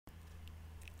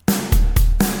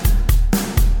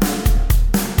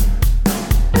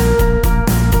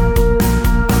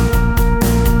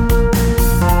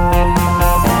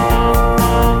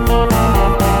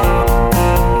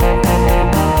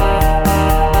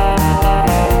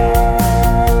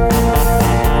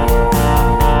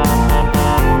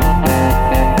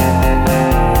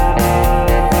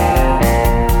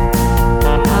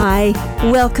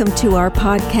Welcome to our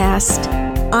podcast.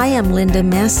 I am Linda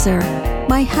Messer.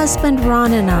 My husband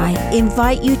Ron and I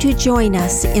invite you to join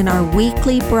us in our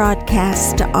weekly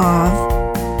broadcast of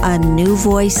A New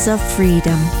Voice of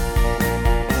Freedom.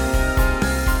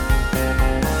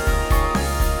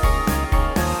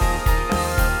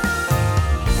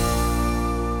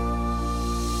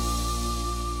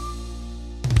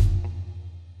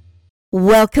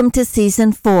 Welcome to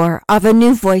Season 4 of A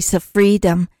New Voice of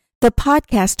Freedom. The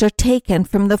podcasts are taken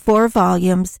from the 4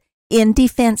 volumes In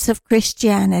Defense of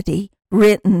Christianity,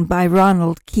 written by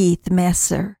Ronald Keith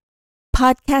Messer.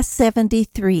 Podcast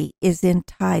 73 is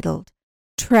entitled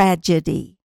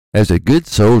Tragedy. As a good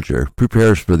soldier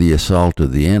prepares for the assault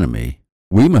of the enemy,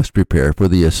 we must prepare for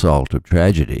the assault of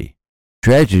tragedy.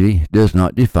 Tragedy does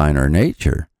not define our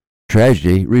nature.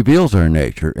 Tragedy reveals our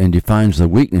nature and defines the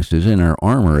weaknesses in our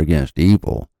armor against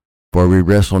evil. For we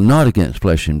wrestle not against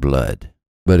flesh and blood,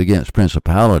 but against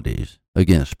principalities,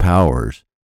 against powers,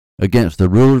 against the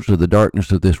rulers of the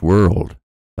darkness of this world,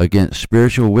 against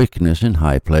spiritual wickedness in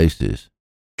high places.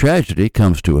 Tragedy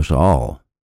comes to us all.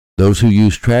 Those who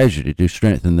use tragedy to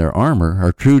strengthen their armor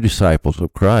are true disciples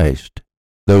of Christ.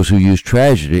 Those who use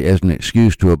tragedy as an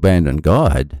excuse to abandon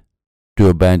God, to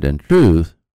abandon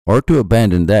truth, or to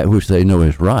abandon that which they know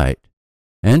is right,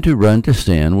 and to run to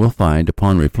sin will find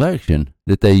upon reflection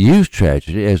that they use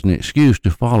tragedy as an excuse to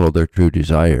follow their true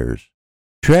desires.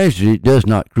 Tragedy does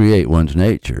not create one's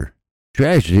nature.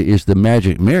 Tragedy is the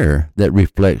magic mirror that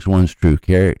reflects one's true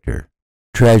character.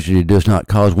 Tragedy does not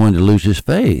cause one to lose his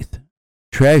faith.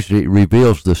 Tragedy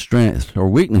reveals the strengths or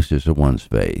weaknesses of one's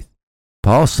faith.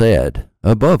 Paul said,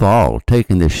 "Above all,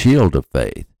 taking the shield of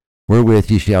faith, wherewith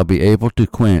ye shall be able to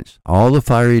quench all the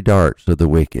fiery darts of the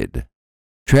wicked."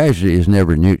 Tragedy is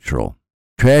never neutral.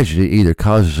 Tragedy either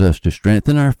causes us to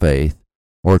strengthen our faith,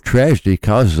 or tragedy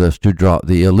causes us to drop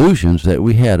the illusions that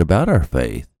we had about our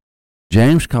faith.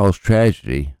 James calls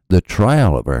tragedy the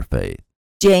trial of our faith.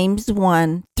 James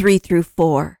 1,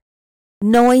 3-4.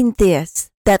 Knowing this,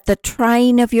 that the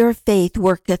trying of your faith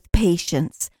worketh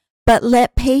patience, but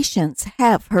let patience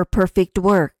have her perfect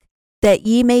work, that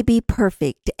ye may be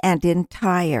perfect and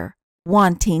entire,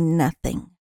 wanting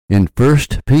nothing. In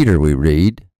 1 Peter we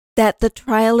read, that the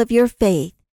trial of your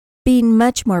faith, being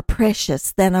much more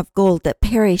precious than of gold that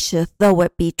perisheth though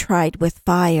it be tried with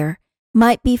fire,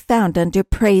 might be found unto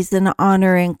praise and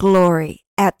honor and glory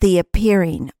at the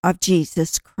appearing of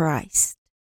Jesus Christ.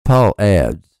 Paul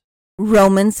adds,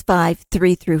 Romans 5,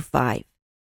 3-5.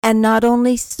 And not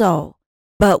only so,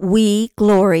 but we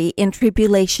glory in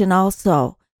tribulation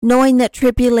also, knowing that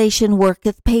tribulation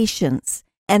worketh patience,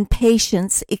 and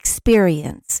patience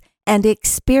experience, and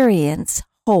experience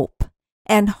hope.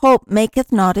 And hope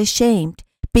maketh not ashamed,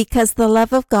 because the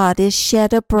love of God is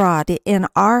shed abroad in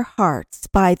our hearts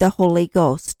by the Holy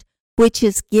Ghost, which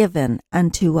is given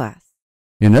unto us.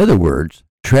 In other words,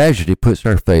 tragedy puts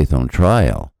our faith on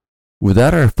trial.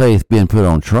 Without our faith being put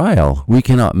on trial, we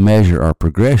cannot measure our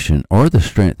progression or the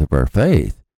strength of our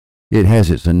faith. It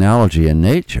has its analogy in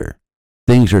nature.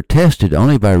 Things are tested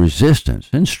only by resistance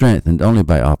and strengthened only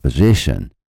by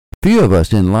opposition. Few of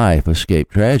us in life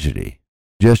escape tragedy.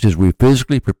 Just as we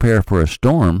physically prepare for a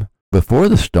storm before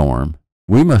the storm,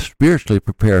 we must spiritually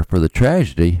prepare for the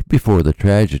tragedy before the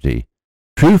tragedy.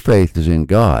 True faith is in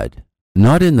God,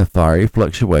 not in the fiery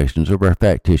fluctuations of our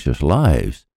factitious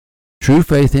lives. True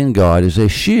faith in God is a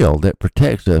shield that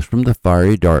protects us from the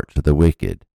fiery darts of the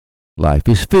wicked. Life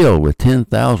is filled with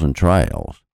 10,000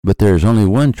 trials, but there is only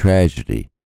one tragedy,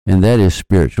 and that is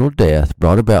spiritual death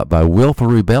brought about by willful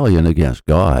rebellion against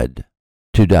God.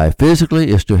 To die physically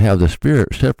is to have the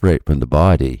spirit separate from the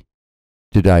body.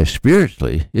 To die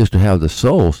spiritually is to have the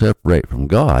soul separate from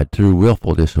God through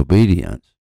willful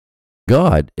disobedience.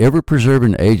 God,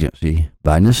 ever-preserving agency,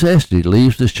 by necessity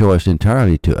leaves the choice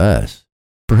entirely to us.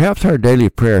 Perhaps our daily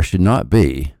prayer should not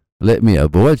be, "Let me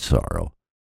avoid sorrow,"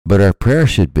 but our prayer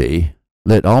should be,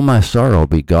 "Let all my sorrow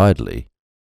be godly."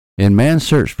 In Man's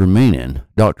Search for Meaning,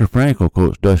 Doctor Frankl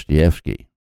quotes Dostoevsky.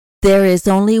 There is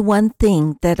only one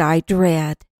thing that I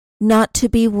dread, not to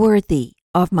be worthy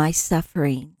of my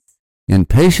sufferings. In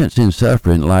patience in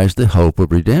suffering lies the hope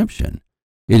of redemption.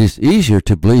 It is easier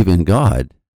to believe in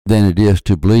God than it is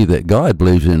to believe that God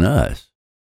believes in us.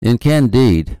 In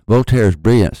Candide, Voltaire's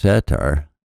brilliant satire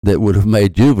that would have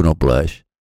made Juvenal blush,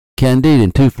 Candide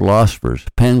and 2 philosophers,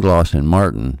 Pangloss and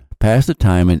Martin, pass the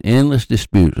time in endless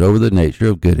disputes over the nature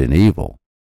of good and evil.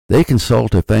 They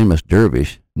consult a famous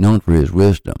Dervish known for his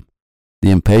wisdom. The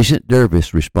impatient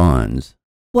Dervish responds,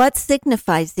 "What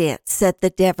signifies it," said the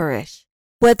Dervish,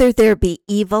 "whether there be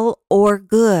evil or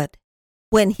good?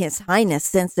 When His Highness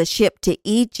sends a ship to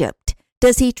Egypt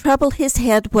Does he trouble his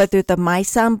head whether the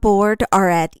mice on board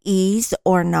are at ease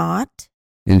or not?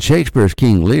 In Shakespeare's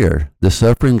King Lear, the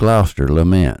suffering Gloucester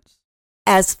laments,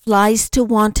 As flies to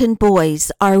wanton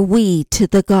boys are we to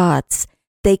the gods.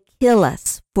 They kill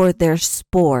us for their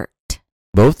sport.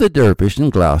 Both the Dervish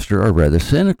and Gloucester are rather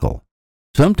cynical.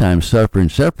 Sometimes suffering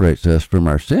separates us from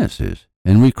our senses,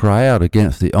 and we cry out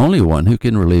against the only one who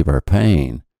can relieve our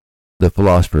pain. The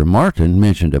philosopher Martin,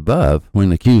 mentioned above,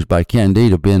 when accused by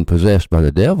Candide of being possessed by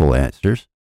the devil, answers,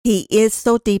 He is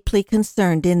so deeply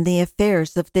concerned in the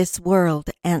affairs of this world,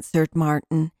 answered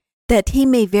Martin, that he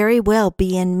may very well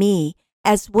be in me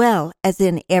as well as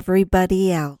in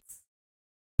everybody else.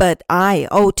 But I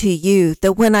owe to you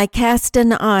that when I cast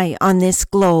an eye on this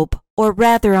globe, or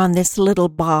rather on this little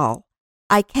ball,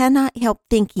 I cannot help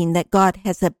thinking that God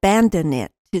has abandoned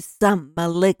it to some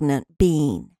malignant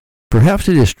being. Perhaps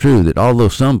it is true that although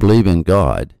some believe in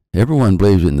God, everyone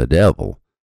believes in the devil,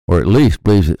 or at least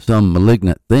believes that some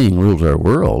malignant thing rules our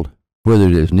world, whether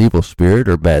it is an evil spirit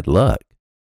or bad luck.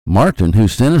 Martin,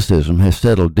 whose cynicism has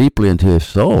settled deeply into his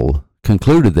soul,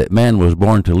 concluded that man was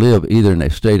born to live either in a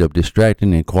state of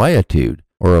distracting inquietude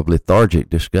or of lethargic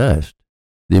disgust.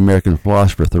 The American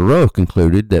philosopher Thoreau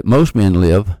concluded that most men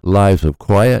live lives of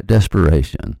quiet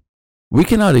desperation. We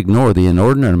cannot ignore the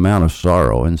inordinate amount of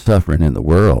sorrow and suffering in the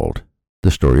world. The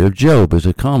story of Job is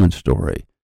a common story,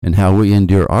 and how we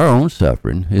endure our own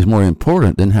suffering is more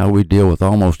important than how we deal with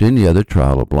almost any other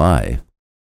trial of life.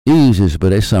 Ease is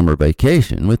but a summer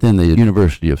vacation within the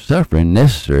university of suffering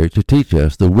necessary to teach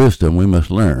us the wisdom we must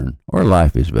learn, or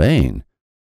life is vain.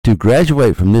 To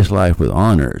graduate from this life with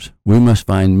honors, we must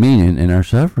find meaning in our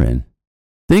suffering.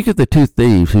 Think of the two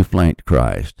thieves who flanked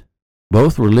Christ.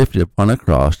 Both were lifted upon a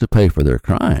cross to pay for their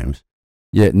crimes,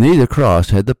 yet neither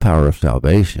cross had the power of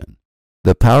salvation.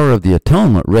 The power of the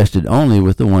atonement rested only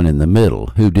with the one in the middle,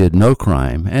 who did no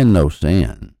crime and no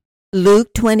sin.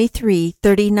 Luke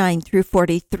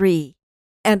 23:39-43.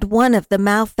 And one of the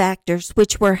malefactors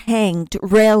which were hanged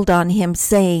railed on him,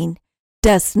 saying,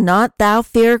 Dost not thou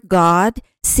fear God,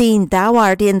 seeing thou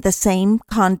art in the same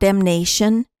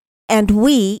condemnation? And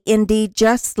we indeed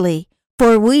justly,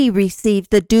 for we receive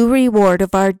the due reward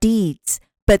of our deeds,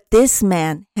 but this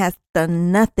man hath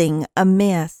done nothing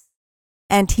amiss.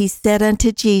 And he said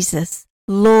unto Jesus,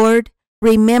 Lord,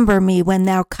 remember me when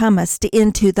thou comest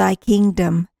into thy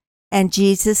kingdom. And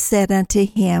Jesus said unto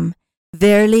him,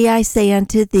 Verily I say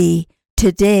unto thee,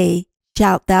 today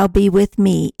shalt thou be with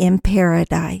me in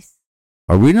paradise.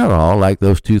 Are we not all like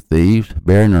those two thieves,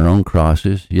 bearing our own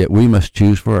crosses, yet we must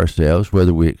choose for ourselves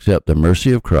whether we accept the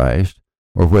mercy of Christ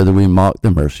or whether we mock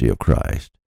the mercy of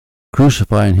Christ,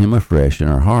 crucifying him afresh in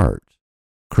our hearts.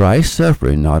 Christ's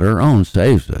suffering, not our own,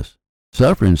 saves us.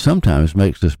 Suffering sometimes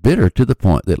makes us bitter to the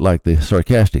point that, like the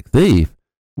sarcastic thief,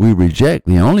 we reject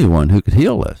the only one who could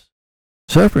heal us.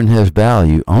 Suffering has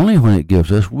value only when it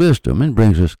gives us wisdom and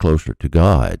brings us closer to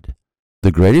God.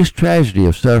 The greatest tragedy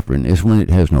of suffering is when it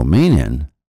has no meaning.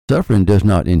 Suffering does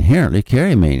not inherently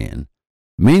carry meaning.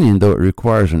 Meaning, though it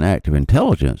requires an act of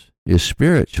intelligence, is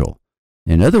spiritual.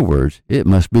 In other words, it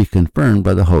must be confirmed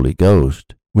by the Holy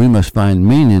Ghost. We must find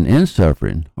meaning in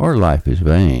suffering, or life is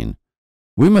vain.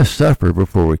 We must suffer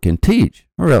before we can teach,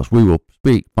 or else we will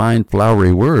speak fine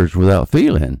flowery words without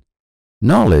feeling,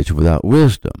 knowledge without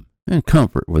wisdom, and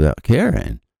comfort without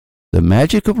caring. The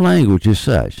magic of language is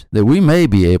such that we may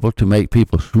be able to make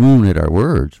people swoon at our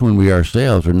words when we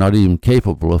ourselves are not even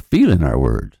capable of feeling our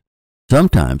words.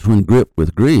 Sometimes, when gripped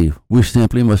with grief, we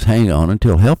simply must hang on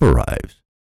until help arrives.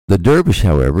 The Dervish,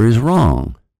 however, is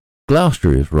wrong.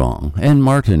 Gloucester is wrong, and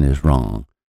Martin is wrong.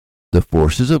 The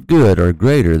forces of good are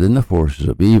greater than the forces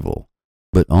of evil,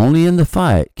 but only in the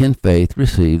fight can faith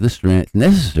receive the strength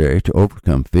necessary to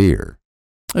overcome fear.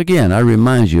 Again, I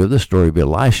remind you of the story of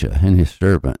Elisha and his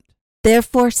servant.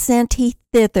 Therefore sent he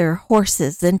thither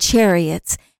horses and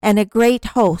chariots and a great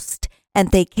host,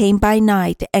 and they came by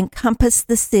night and compassed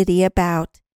the city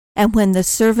about. And when the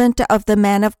servant of the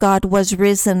man of God was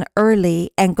risen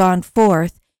early and gone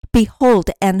forth, behold,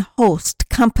 an host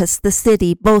compassed the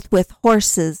city both with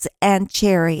horses and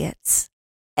chariots.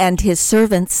 And his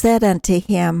servant said unto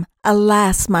him,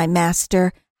 Alas, my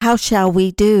master, how shall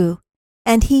we do?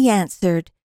 And he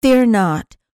answered, Fear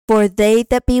not, for they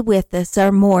that be with us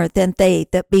are more than they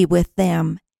that be with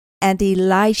them. And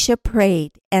Elisha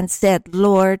prayed and said,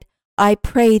 Lord, I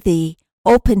pray thee,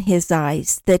 open his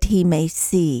eyes that he may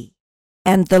see.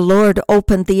 And the Lord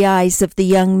opened the eyes of the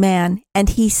young man, and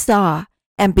he saw,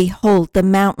 and behold, the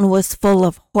mountain was full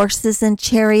of horses and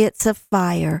chariots of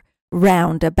fire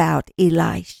round about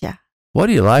Elisha. What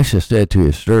Elisha said to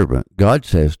his servant, God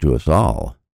says to us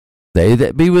all. They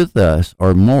that be with us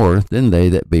are more than they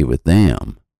that be with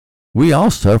them. We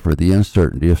all suffer the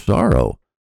uncertainty of sorrow,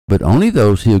 but only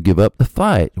those who give up the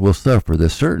fight will suffer the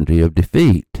certainty of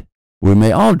defeat. We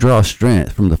may all draw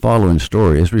strength from the following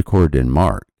story as recorded in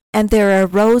Mark. And there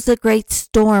arose a great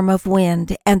storm of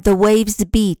wind, and the waves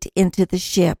beat into the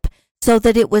ship, so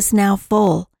that it was now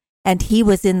full. And he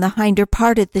was in the hinder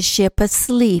part of the ship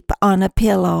asleep on a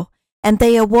pillow. And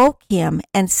they awoke him,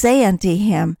 and say unto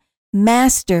him,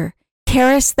 Master,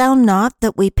 carest thou not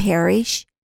that we perish?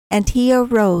 And he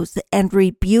arose and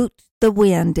rebuked the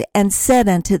wind, and said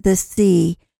unto the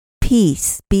sea,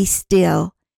 Peace, be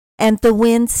still. And the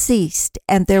wind ceased,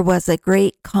 and there was a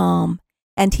great calm.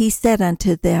 And he said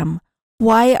unto them,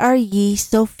 Why are ye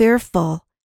so fearful?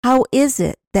 How is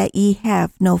it that ye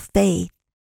have no faith?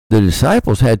 The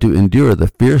disciples had to endure the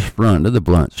fierce front of the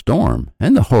blunt storm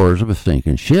and the horrors of a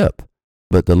sinking ship.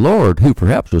 But the Lord, who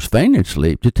perhaps was feigning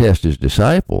sleep to test his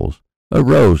disciples,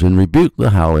 arose and rebuked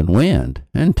the howling wind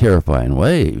and terrifying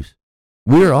waves.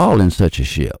 We are all in such a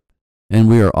ship, and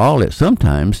we are all at some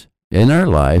times in our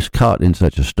lives caught in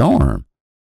such a storm.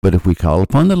 But if we call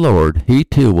upon the Lord, he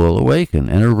too will awaken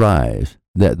and arise,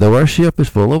 that though our ship is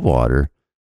full of water,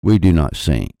 we do not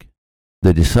sink.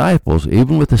 The disciples,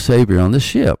 even with the Savior on the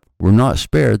ship, were not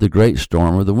spared the great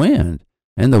storm of the wind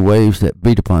and the waves that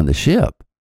beat upon the ship,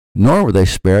 nor were they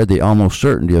spared the almost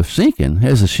certainty of sinking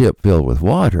as the ship filled with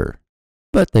water.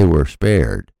 But they were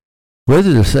spared.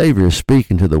 Whether the Savior is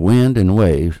speaking to the wind and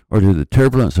waves or to the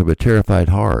turbulence of a terrified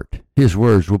heart, his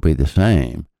words will be the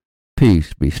same.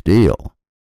 Peace, be still.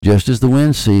 Just as the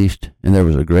wind ceased and there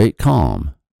was a great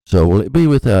calm, so will it be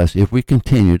with us if we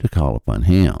continue to call upon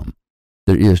him.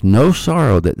 There is no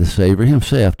sorrow that the Savior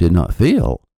himself did not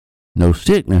feel, no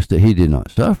sickness that he did not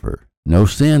suffer, no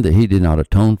sin that he did not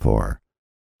atone for.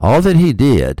 All that he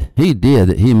did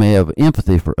that he may have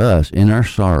empathy for us in our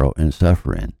sorrow and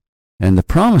suffering. And the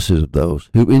promises of those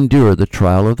who endure the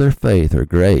trial of their faith are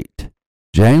great.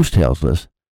 James tells us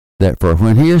that for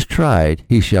when he is tried,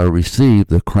 he shall receive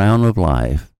the crown of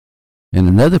life. In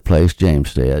another place,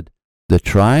 James said, The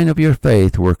trying of your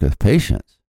faith worketh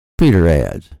patience. Peter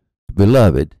adds,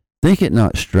 Beloved, think it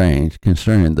not strange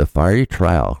concerning the fiery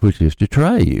trial which is to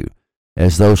try you,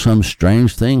 as though some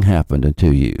strange thing happened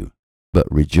unto you.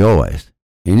 But rejoice,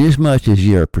 inasmuch as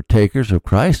ye are partakers of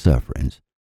Christ's sufferings,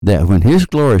 that when his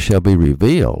glory shall be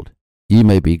revealed, ye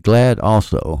may be glad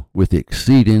also with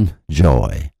exceeding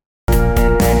joy.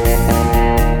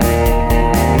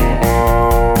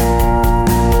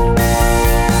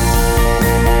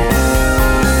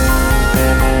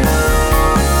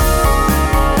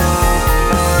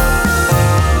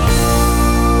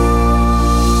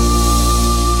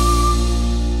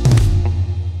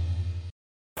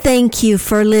 Thank you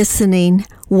for listening.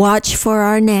 Watch for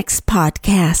our next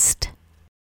podcast.